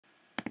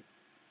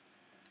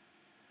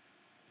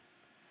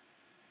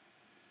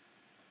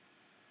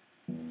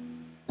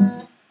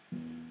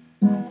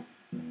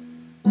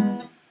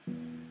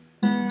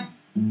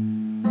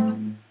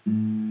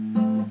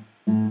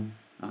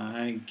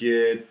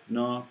get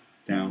knocked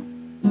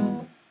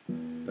down,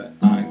 but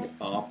I get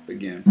up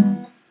again.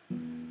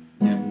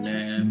 You're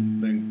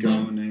never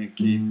gonna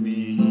keep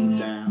me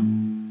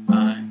down.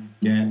 I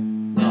get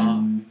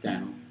knocked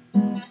down,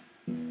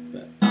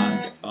 but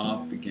I get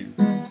up again.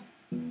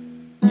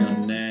 You're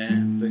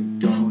never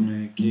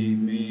gonna keep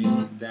me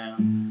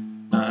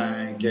down.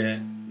 I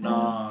get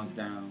knocked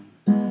down,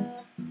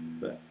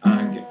 but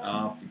I get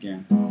up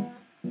again.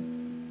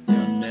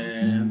 You're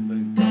never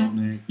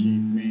gonna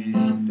keep me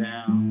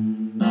down.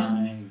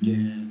 I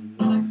get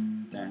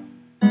knocked down,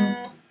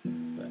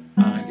 but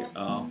I get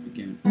up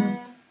again.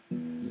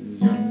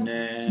 You're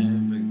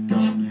never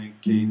gonna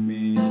keep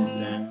me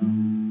down.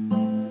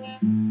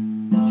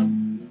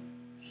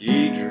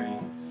 He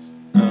drinks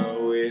a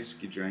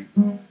whiskey drink.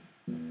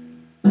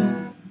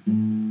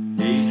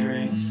 He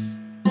drinks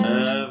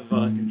a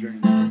vodka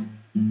drink.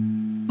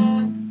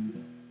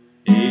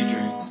 He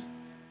drinks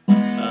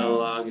a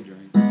lager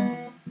drink.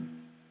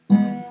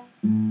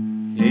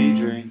 He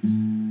drinks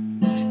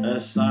a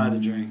cider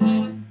drink.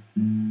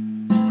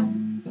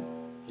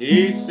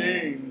 He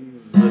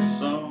sings the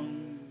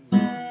songs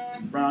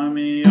that remind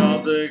me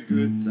of the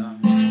good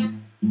times.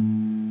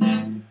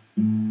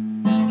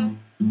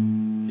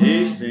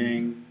 He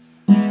sings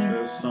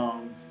the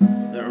songs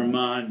that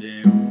remind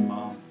him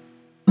of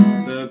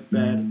the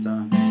better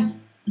times.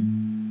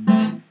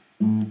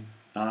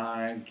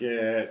 I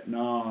get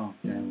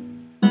knocked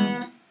down,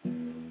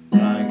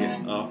 but I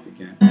get up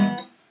again.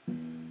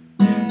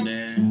 You're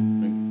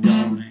never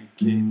gonna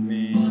keep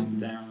me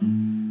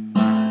down.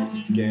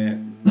 I get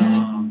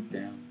knocked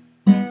down,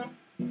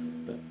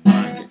 but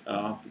I get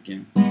up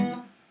again.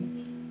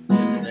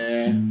 You're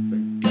never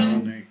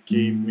gonna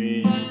keep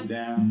me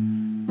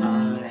down. I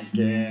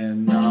get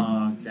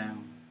knocked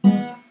down,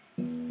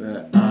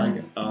 but I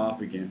get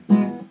up again.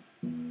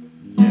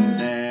 You're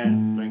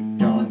never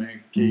gonna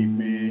keep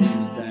me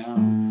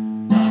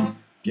down. I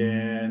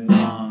get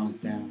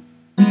knocked down,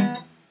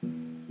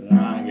 but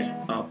I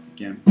get up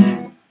again.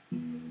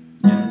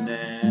 You're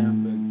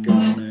never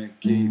gonna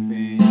keep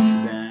me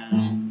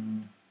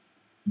down.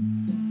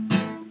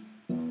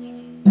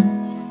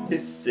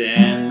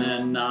 Pissing the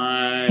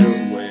night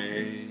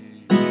away.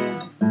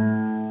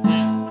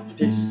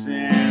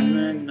 Pissing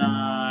the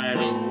night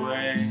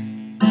away.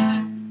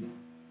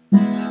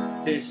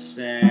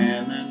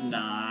 Pissing the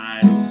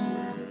night away.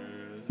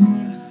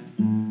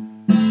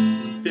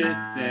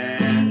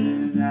 Pissing the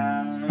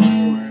night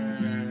away.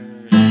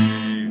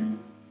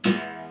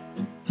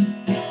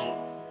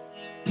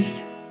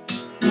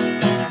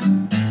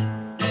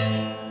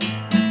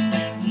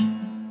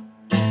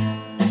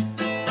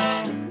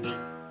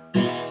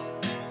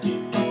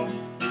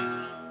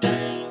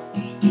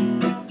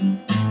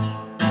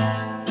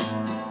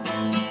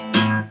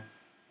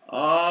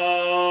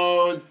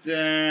 Oh,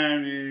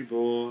 Danny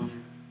boy,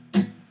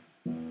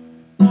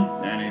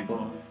 Danny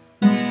boy,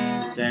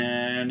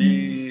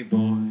 Danny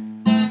boy,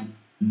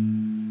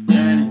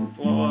 Danny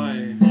boy,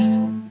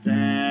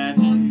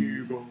 Danny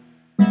boy,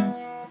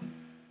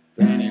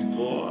 Danny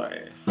boy,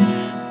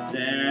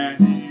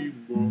 Danny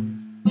boy,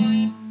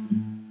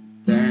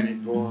 Danny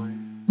boy.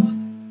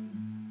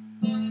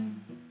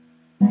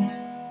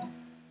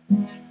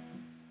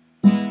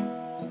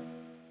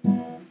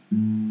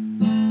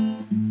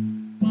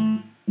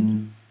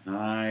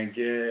 I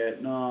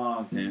get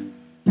knocked down,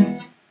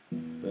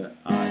 but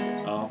I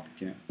get up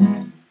again.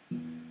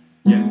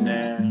 You're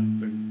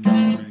never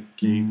gonna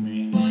keep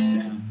me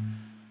down.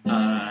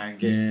 I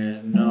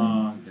get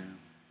knocked down,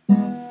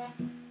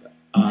 but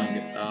I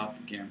get up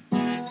again.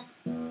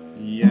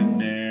 You're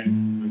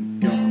never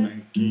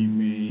gonna keep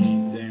me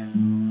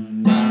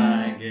down.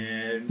 I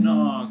get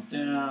knocked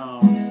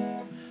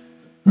down,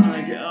 but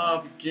I get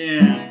up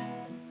again.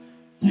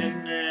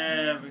 You're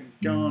never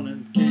gonna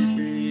keep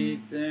me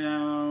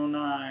down.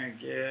 I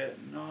get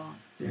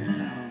knocked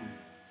down.